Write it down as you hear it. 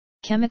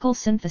Chemical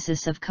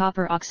synthesis of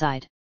copper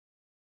oxide.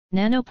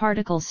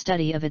 Nanoparticles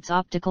study of its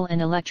optical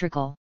and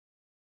electrical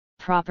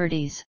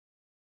properties.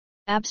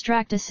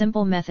 Abstract. A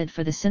simple method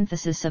for the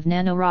synthesis of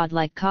nano-rod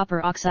like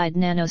copper oxide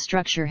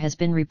nanostructure has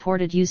been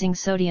reported using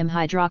sodium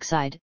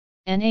hydroxide,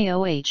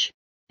 NaOH,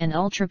 and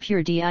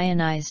ultrapure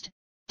deionized,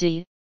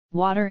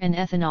 water and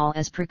ethanol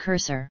as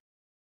precursor.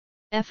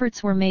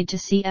 Efforts were made to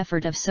see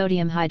effort of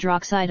sodium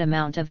hydroxide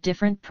amount of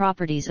different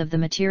properties of the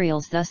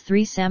materials, thus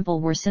 3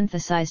 sample were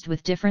synthesized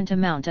with different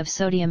amount of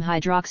sodium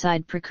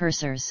hydroxide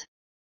precursors.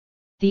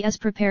 The as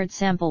prepared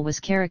sample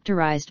was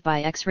characterized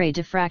by X-ray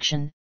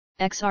diffraction,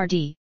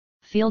 XRD,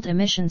 field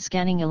emission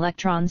scanning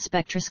electron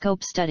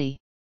spectroscope study.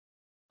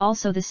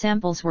 Also the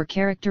samples were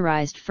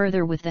characterized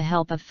further with the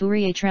help of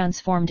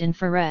Fourier-Transformed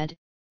infrared,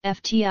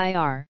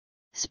 FTIR,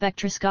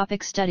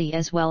 spectroscopic study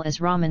as well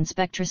as Raman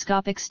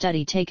Spectroscopic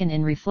study taken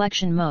in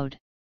reflection mode.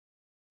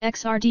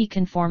 XRD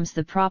conforms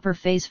the proper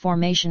phase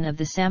formation of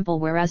the sample,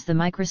 whereas the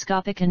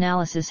microscopic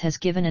analysis has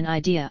given an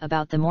idea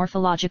about the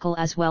morphological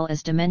as well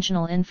as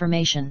dimensional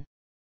information.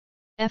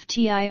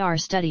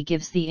 FTIR study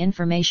gives the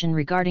information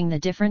regarding the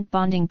different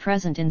bonding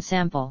present in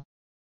sample.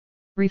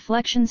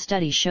 Reflection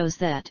study shows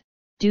that,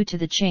 due to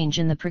the change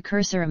in the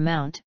precursor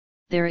amount,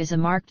 there is a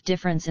marked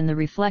difference in the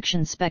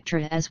reflection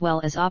spectra as well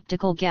as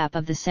optical gap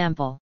of the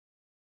sample.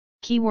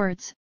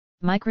 Keywords: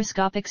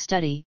 microscopic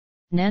study,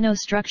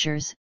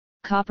 nanostructures,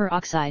 copper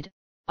oxide,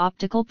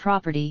 optical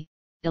property,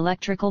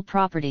 electrical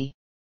property.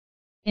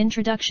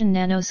 Introduction.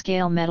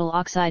 Nanoscale metal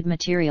oxide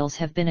materials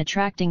have been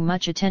attracting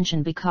much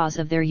attention because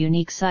of their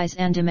unique size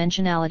and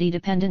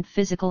dimensionality-dependent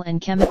physical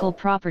and chemical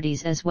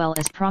properties as well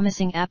as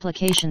promising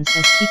applications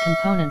as key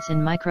components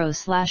in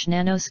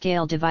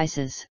micro/nanoscale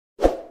devices.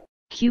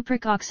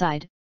 Cupric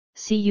oxide,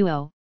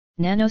 CuO,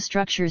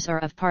 nanostructures are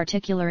of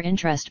particular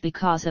interest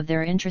because of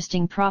their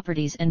interesting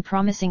properties and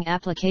promising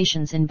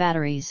applications in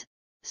batteries,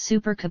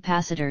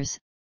 supercapacitors,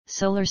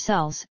 solar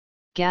cells,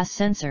 gas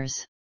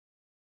sensors.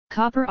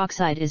 Copper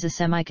oxide is a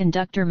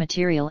semiconductor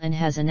material and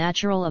has a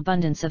natural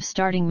abundance of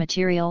starting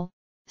material,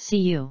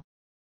 Cu.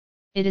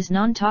 It is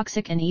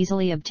non-toxic and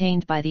easily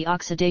obtained by the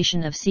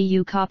oxidation of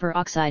Cu. Copper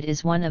oxide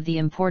is one of the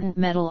important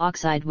metal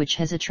oxide which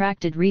has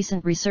attracted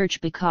recent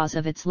research because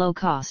of its low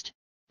cost,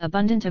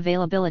 abundant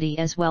availability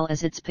as well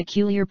as its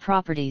peculiar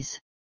properties.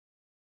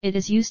 It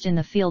is used in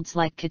the fields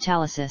like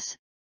catalysis,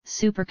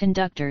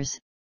 superconductors,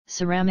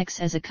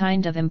 ceramics as a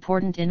kind of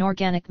important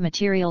inorganic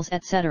materials,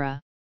 etc.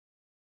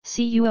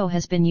 CuO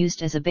has been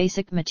used as a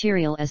basic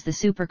material as the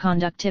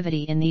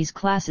superconductivity in these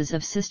classes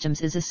of systems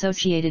is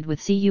associated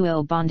with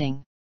CuO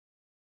bonding.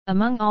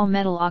 Among all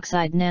metal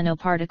oxide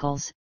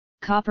nanoparticles,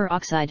 copper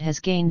oxide has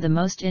gained the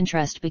most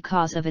interest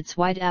because of its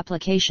wide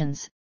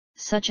applications,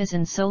 such as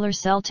in solar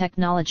cell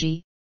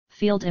technology,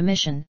 field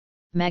emission,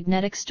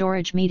 magnetic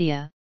storage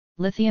media,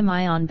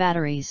 lithium-ion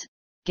batteries,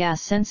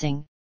 gas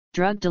sensing,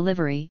 drug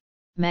delivery,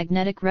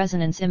 magnetic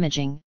resonance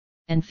imaging,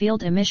 and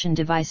field emission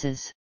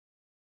devices.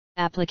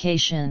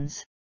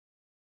 Applications.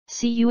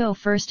 CuO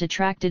first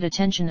attracted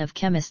attention of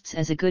chemists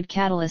as a good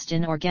catalyst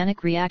in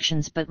organic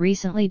reactions, but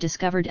recently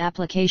discovered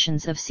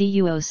applications of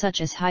CuO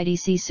such as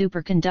high-DC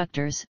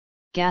superconductors,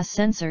 gas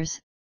sensors,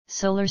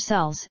 solar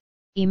cells,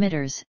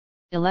 emitters,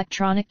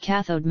 electronic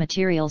cathode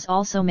materials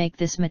also make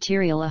this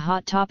material a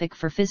hot topic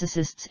for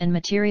physicists and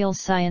materials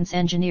science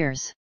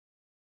engineers.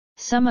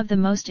 Some of the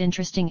most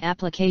interesting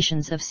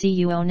applications of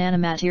CuO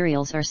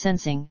nanomaterials are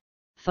sensing,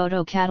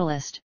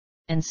 photocatalyst,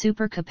 and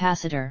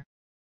supercapacitor.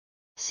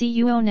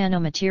 CuO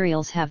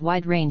nanomaterials have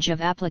wide range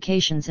of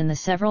applications in the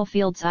several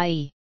fields,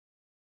 i.e.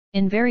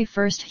 in very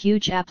first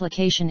huge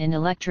application in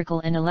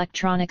electrical and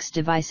electronics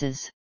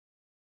devices.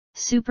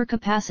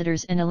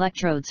 Supercapacitors and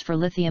electrodes for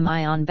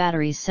lithium-ion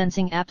batteries,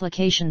 sensing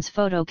applications,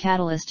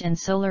 photocatalyst and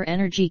solar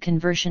energy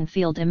conversion,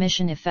 field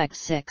emission effects.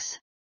 6.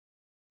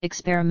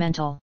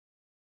 Experimental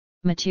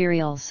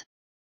materials.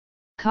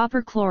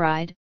 Copper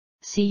chloride,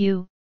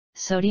 Cu,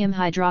 sodium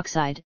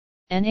hydroxide,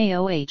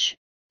 NaOH,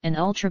 and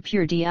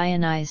ultrapure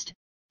deionized,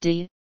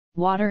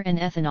 water and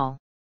ethanol.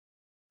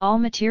 All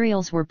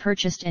materials were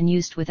purchased and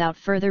used without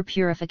further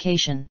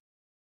purification.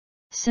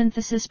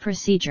 Synthesis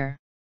procedure.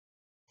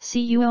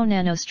 CuO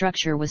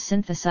nanostructure was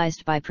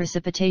synthesized by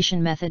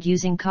precipitation method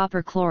using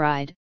copper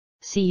chloride,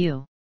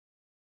 Cu.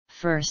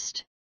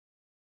 First,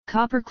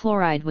 copper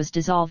chloride was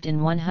dissolved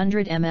in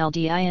 100 ml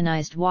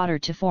deionized water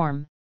to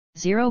form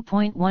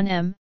 0.1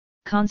 m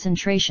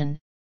concentration,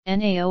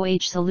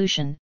 NaOH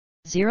solution,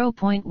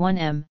 0.1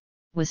 m,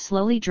 was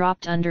slowly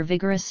dropped under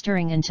vigorous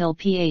stirring until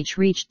pH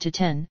reached to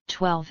 10,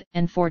 12,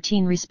 and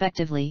 14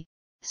 respectively,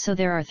 so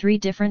there are 3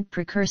 different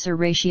precursor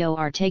ratio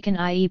are taken,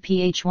 i.e.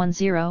 pH 10,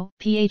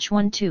 pH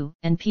 12,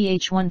 and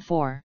pH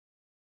 14.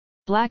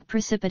 Black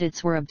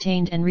precipitates were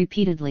obtained and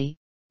repeatedly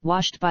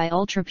washed by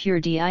ultrapure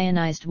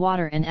deionized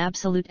water and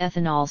absolute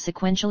ethanol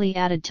sequentially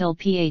added till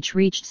pH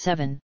reached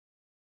 7.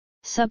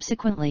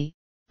 Subsequently,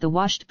 the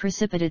washed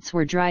precipitates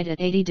were dried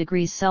at 80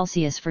 degrees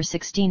Celsius for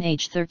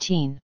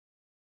 16H13.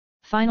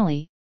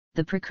 Finally,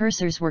 the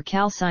precursors were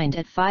calcined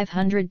at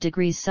 500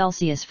 degrees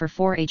Celsius for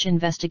 4H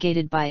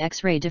investigated by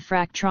X-ray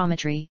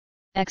diffractometry,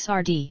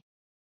 XRD.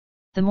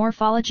 The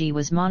morphology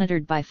was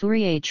monitored by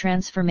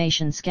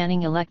Fourier-Transformation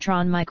scanning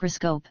electron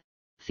microscope,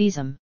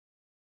 FISM.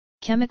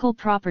 Chemical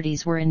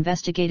properties were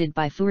investigated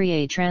by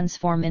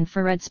Fourier-Transformed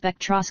infrared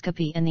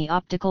spectroscopy and the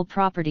optical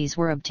properties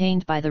were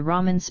obtained by the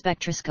Raman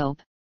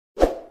Spectroscope.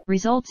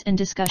 Results and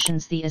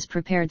discussions. The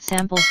as-prepared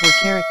samples were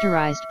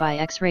characterized by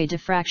X-ray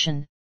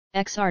diffraction,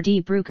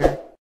 XRD Bruker,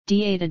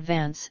 D8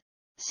 Advance,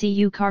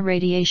 CU CAR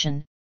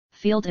radiation,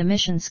 field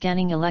emission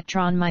scanning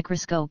electron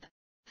microscope,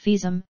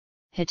 FISM,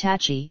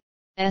 Hitachi,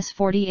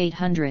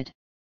 S4800.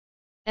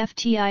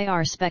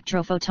 FTIR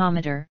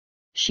spectrophotometer,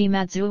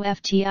 Shimadzu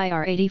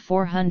FTIR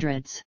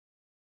 8400s.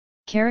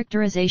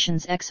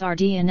 Characterizations.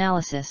 XRD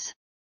analysis.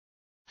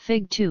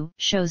 Fig 2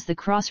 shows the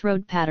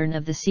crossroad pattern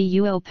of the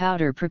CuO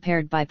powder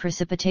prepared by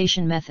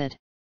precipitation method.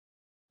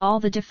 All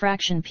the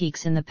diffraction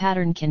peaks in the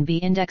pattern can be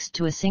indexed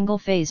to a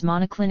single-phase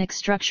monoclinic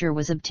structure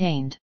was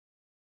obtained.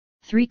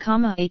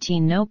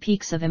 3,18 No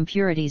peaks of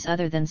impurities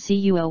other than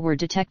CuO were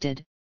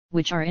detected,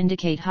 which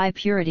indicate high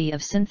purity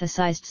of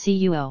synthesized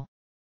CuO.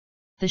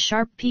 The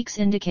sharp peaks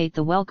indicate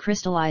the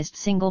well-crystallized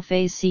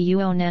single-phase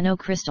CuO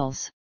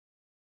nanocrystals.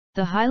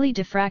 The highly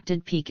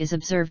diffracted peak is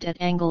observed at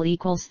angle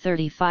equals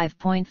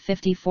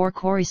 35.54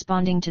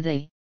 corresponding to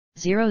the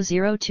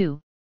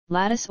 002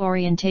 lattice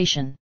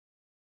orientation.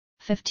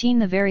 15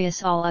 The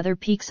various all other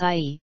peaks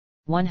i.e.,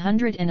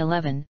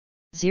 111,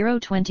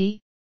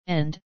 020,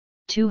 and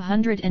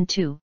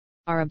 202,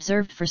 are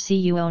observed for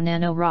CuO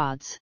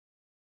nanorods.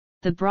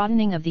 The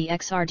broadening of the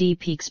XRD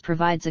peaks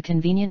provides a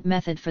convenient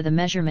method for the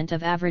measurement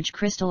of average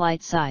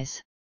crystallite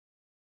size.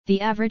 The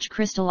average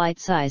crystallite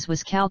size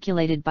was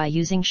calculated by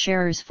using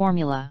Scherer's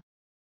formula.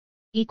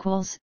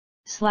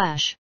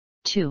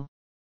 /2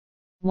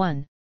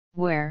 1,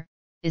 where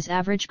is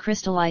average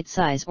crystallite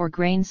size or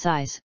grain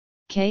size,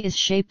 K is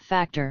shape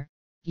factor,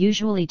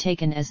 usually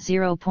taken as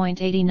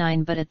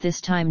 0.89 but at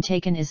this time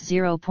taken as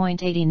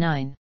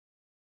 0.89.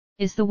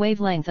 Is the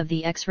wavelength of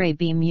the X-ray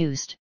beam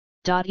used,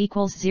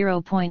 equals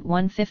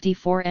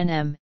 0.154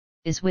 nm,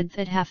 is width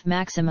at half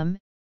maximum,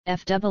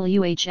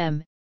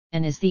 FWHM,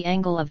 and is the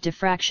angle of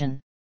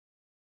diffraction.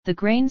 The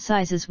grain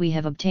sizes we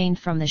have obtained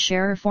from the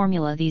Scherer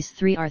formula. These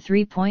three are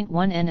 3.1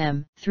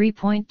 nm,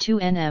 3.2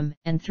 nm,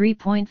 and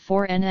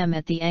 3.4 nm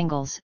at the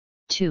angles,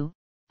 2,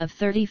 of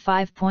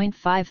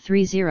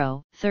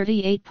 35.530,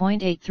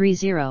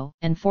 38.830,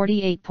 and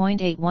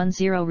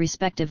 48.810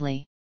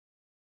 respectively.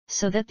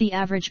 So that the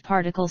average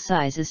particle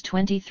size is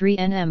 23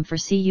 nm for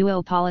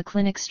CuO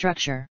polyclinic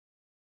structure.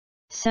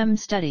 SEM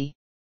study.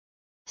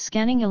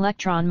 Scanning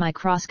electron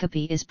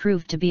microscopy is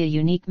proved to be a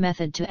unique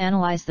method to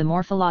analyze the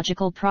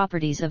morphological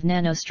properties of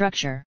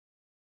nanostructure.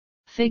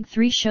 Fig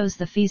 3 shows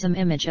the FISM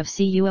image of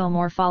CuO.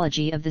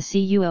 Morphology of the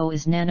CuO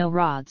is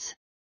nanorods.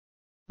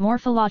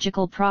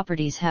 Morphological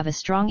properties have a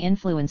strong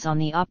influence on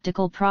the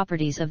optical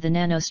properties of the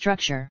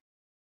nanostructure.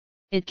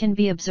 It can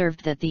be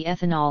observed that the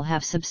ethanol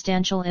have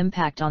substantial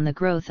impact on the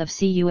growth of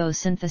CuO.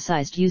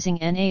 Synthesized using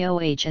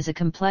NaOH as a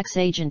complex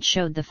agent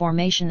showed the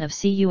formation of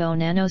CuO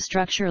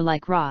nanostructure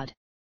like rod.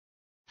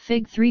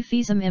 Fig 3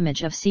 FISM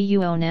image of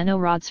CuO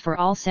nanorods for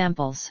all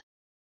samples.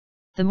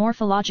 The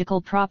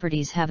morphological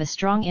properties have a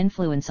strong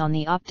influence on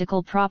the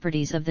optical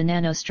properties of the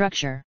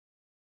nanostructure.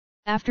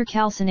 After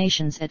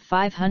calcinations at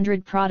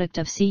 500 product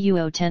of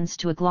CuO tends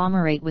to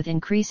agglomerate with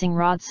increasing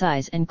rod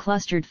size and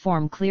clustered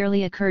form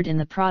clearly occurred in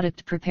the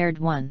product prepared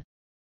 1.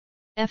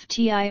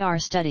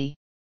 Ftir study.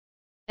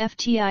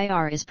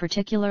 Ftir is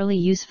particularly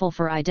useful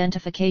for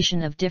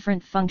identification of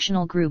different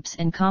functional groups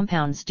and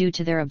compounds due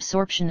to their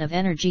absorption of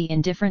energy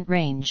in different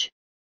range.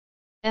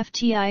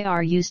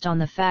 Ftir used on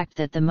the fact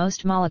that the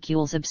most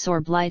molecules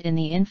absorb light in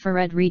the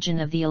infrared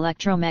region of the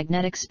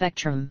electromagnetic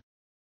spectrum.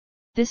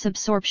 This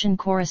absorption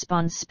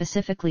corresponds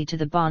specifically to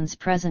the bonds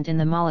present in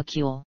the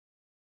molecule.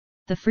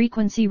 The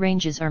frequency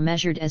ranges are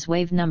measured as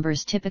wave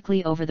numbers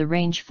typically over the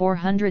range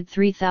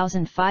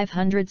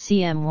 403,500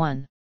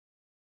 cm1.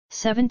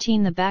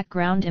 17 The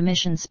background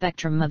emission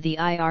spectrum of the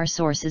IR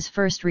source is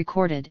first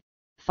recorded,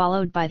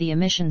 followed by the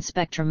emission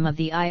spectrum of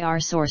the IR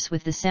source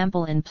with the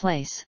sample in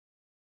place.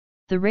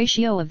 The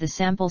ratio of the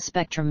sample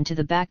spectrum to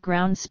the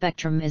background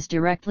spectrum is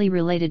directly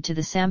related to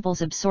the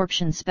sample's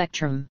absorption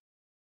spectrum.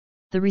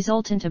 The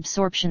resultant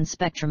absorption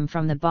spectrum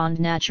from the bond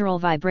natural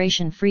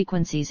vibration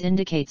frequencies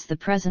indicates the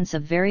presence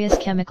of various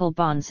chemical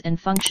bonds and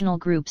functional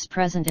groups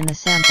present in the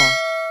sample.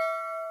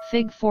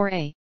 Fig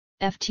 4a,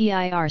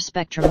 FTIR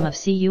spectrum of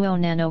CuO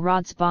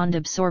nanorods bond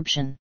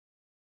absorption.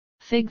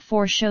 Fig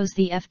 4 shows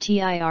the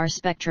FTIR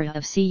spectra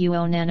of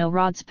CuO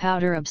nanorods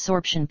powder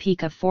absorption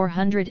peak of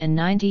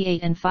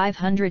 498 and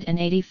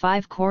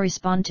 585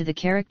 correspond to the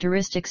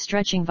characteristic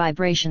stretching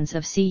vibrations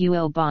of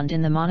CuO bond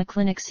in the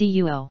monoclinic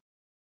CuO.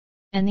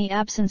 And the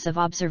absence of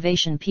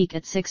observation peak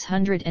at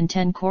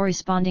 610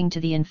 corresponding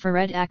to the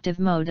infrared active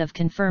mode of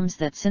confirms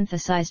that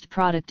synthesized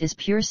product is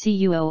pure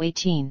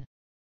CuO18.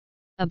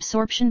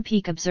 Absorption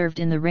peak observed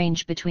in the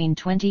range between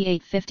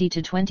 2850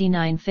 to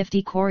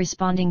 2950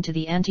 corresponding to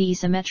the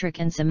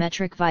anti-symmetric and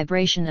symmetric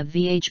vibration of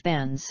VH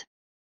bands.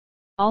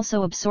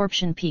 Also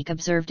absorption peak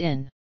observed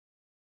in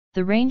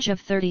The range of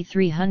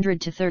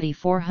 3300 to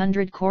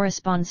 3400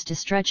 corresponds to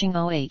stretching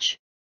OH.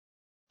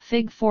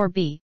 Fig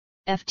 4b,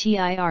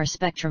 FTIR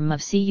spectrum of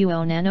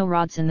CuO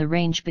nanorods in the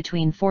range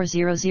between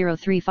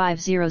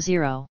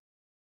 400-3500.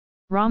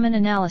 Raman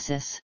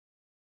Analysis.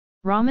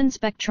 Raman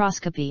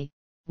Spectroscopy,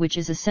 which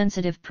is a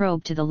sensitive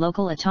probe to the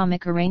local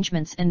atomic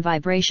arrangements and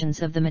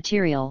vibrations of the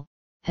material,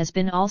 has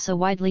been also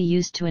widely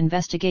used to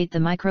investigate the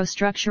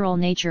microstructural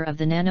nature of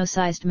the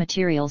nano-sized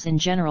materials in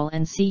general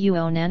and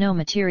CuO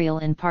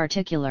nanomaterial in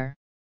particular.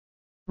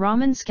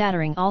 Raman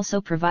scattering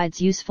also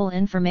provides useful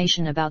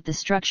information about the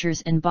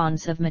structures and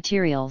bonds of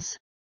materials.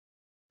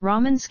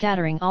 Raman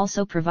scattering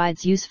also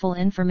provides useful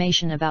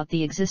information about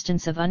the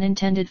existence of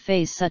unintended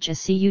phase such as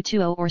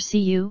Cu2O or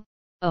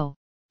Cu(O)2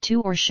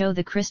 or show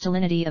the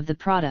crystallinity of the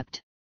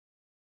product.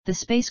 The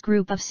space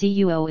group of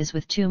CuO is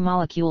with 2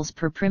 molecules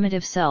per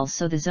primitive cell,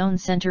 so the zone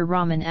center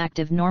Raman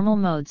active normal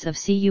modes of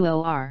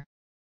CuO are.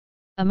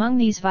 Among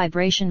these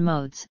vibration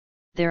modes,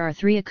 there are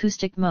 3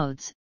 acoustic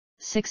modes,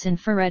 6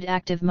 infrared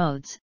active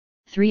modes,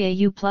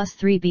 3 Au plus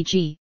 3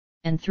 Bg,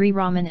 and 3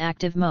 Raman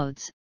active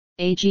modes,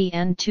 Ag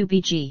and 2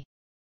 Bg.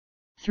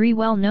 3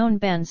 well-known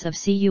bands of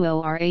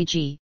CuO are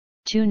Ag,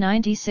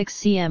 296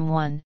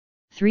 cm1,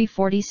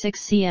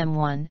 346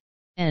 cm1,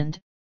 and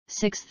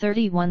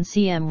 631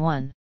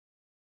 cm1.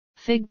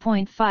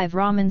 Fig.5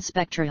 Raman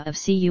spectra of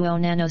CuO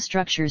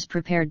nanostructures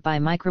prepared by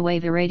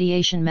microwave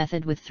irradiation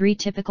method with 3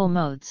 typical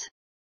modes.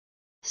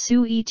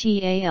 Su et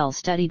al.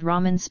 Studied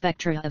Raman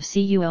spectra of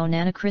CuO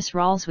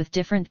nanocrystals with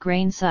different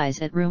grain size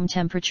at room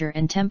temperature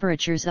and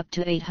temperatures up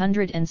to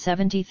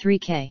 873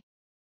 K.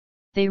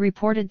 They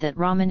reported that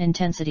Raman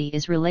intensity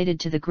is related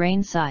to the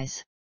grain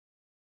size.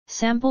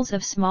 Samples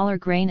of smaller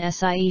grain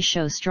SIE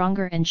show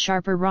stronger and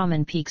sharper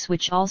Raman peaks,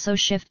 which also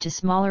shift to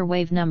smaller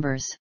wave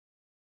numbers.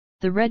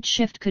 The red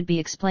shift could be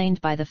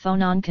explained by the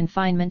phonon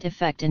confinement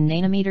effect in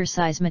nanometer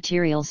size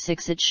materials.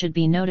 6. It should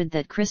be noted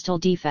that crystal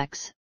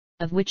defects,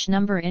 of which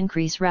number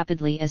increase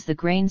rapidly as the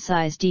grain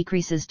size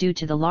decreases due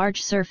to the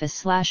large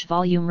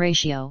surface/volume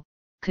ratio,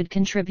 could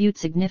contribute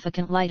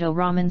significant light to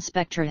Raman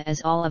spectra,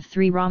 as all of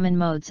 3 Raman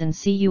modes in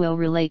CuO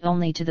relate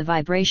only to the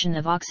vibration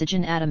of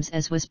oxygen atoms,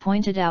 as was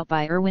pointed out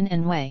by Irwin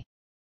and Wei.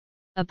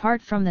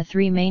 Apart from the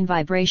 3 main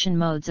vibration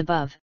modes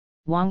above,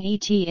 Wang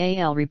et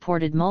al.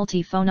 Reported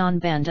multi-phonon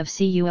band of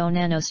CuO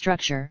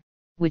nanostructure,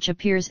 which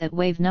appears at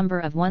wave number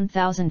of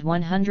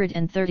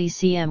 1130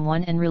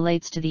 cm1 and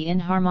relates to the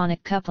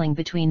inharmonic coupling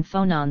between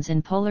phonons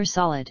in polar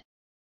solid.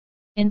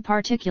 In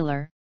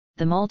particular,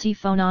 the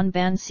multi-phonon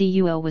band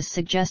CuO was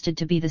suggested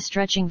to be the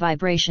stretching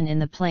vibration in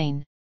the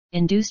plane,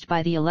 induced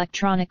by the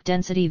electronic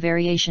density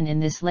variation in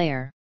this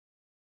layer.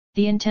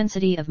 The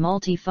intensity of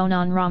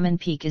multi-phonon Raman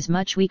peak is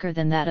much weaker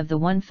than that of the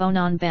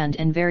 1-phonon band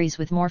and varies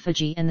with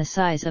morphology and the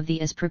size of the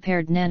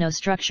as-prepared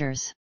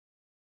nanostructures.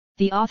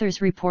 The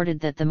authors reported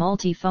that the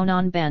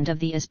multi-phonon band of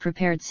the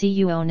as-prepared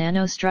CuO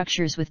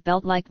nanostructures with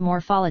belt-like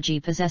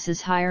morphology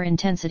possesses higher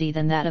intensity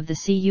than that of the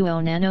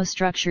CuO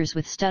nanostructures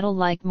with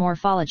shuttle-like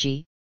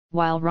morphology,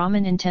 while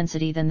Raman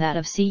intensity than that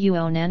of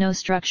CuO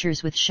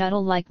nanostructures with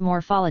shuttle-like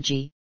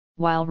morphology,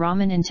 while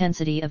Raman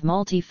intensity of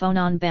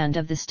multi-phonon band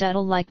of the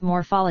shuttle-like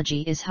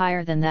morphology is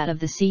higher than that of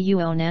the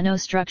CuO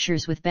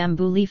nanostructures with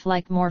bamboo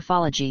leaf-like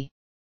morphology.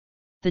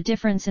 The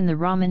difference in the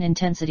Raman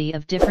intensity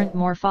of different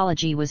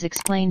morphology was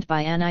explained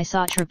by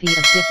anisotropy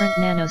of different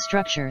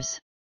nanostructures.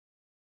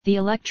 The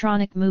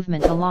electronic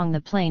movement along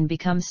the plane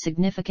becomes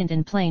significant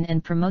in plane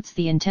and promotes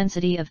the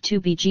intensity of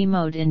 2Bg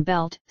mode in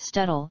belt,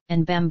 shuttle,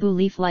 and bamboo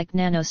leaf-like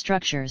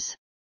nanostructures.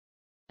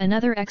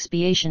 Another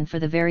expiation for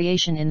the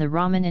variation in the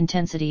Raman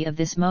intensity of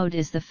this mode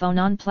is the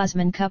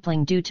phonon-plasmon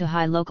coupling due to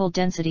high local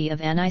density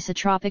of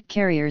anisotropic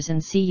carriers in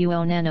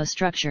CuO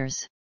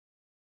nanostructures.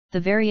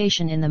 The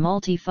variation in the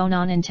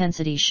multi-phonon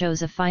intensity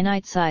shows a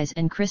finite size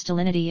and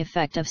crystallinity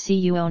effect of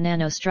CuO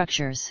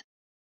nanostructures.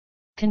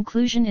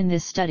 Conclusion: in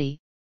this study,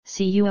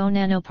 CuO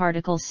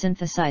nanoparticles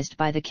synthesized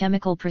by the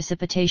chemical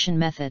precipitation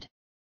method.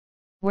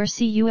 Where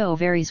CuO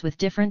varies with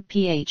different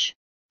pH,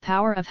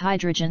 power of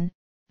hydrogen,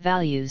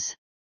 values.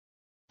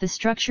 The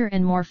structure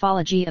and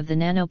morphology of the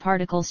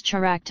nanoparticles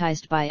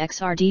characterized by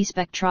XRD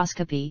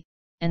spectroscopy,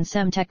 and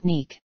SEM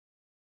technique.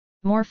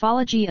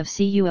 Morphology of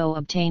CuO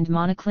obtained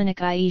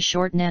monoclinic, i.e.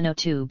 short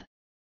nanotube.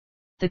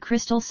 The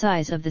crystal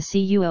size of the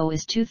CuO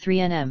is 23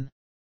 nm.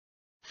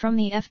 From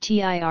the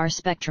FTIR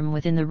spectrum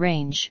within the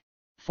range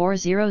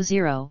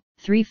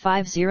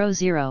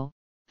 400-3500,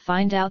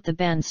 find out the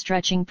band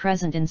stretching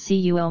present in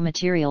CuO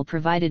material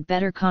provided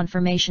better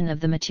confirmation of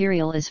the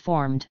material is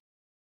formed.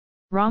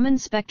 Raman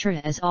spectra,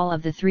 as all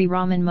of the 3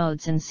 Raman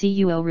modes in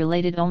CuO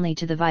related only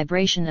to the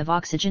vibration of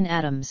oxygen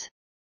atoms.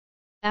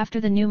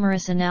 After the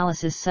numerous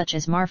analysis such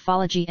as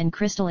morphology and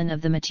crystalline of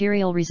the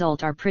material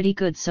result are pretty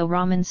good, so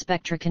Raman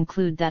spectra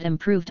conclude that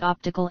improved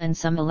optical and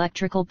some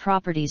electrical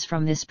properties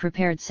from this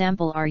prepared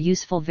sample are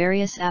useful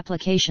various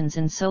applications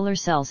in solar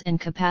cells and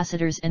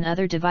capacitors and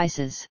other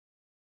devices,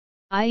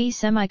 i.e.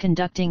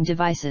 semiconducting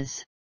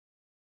devices.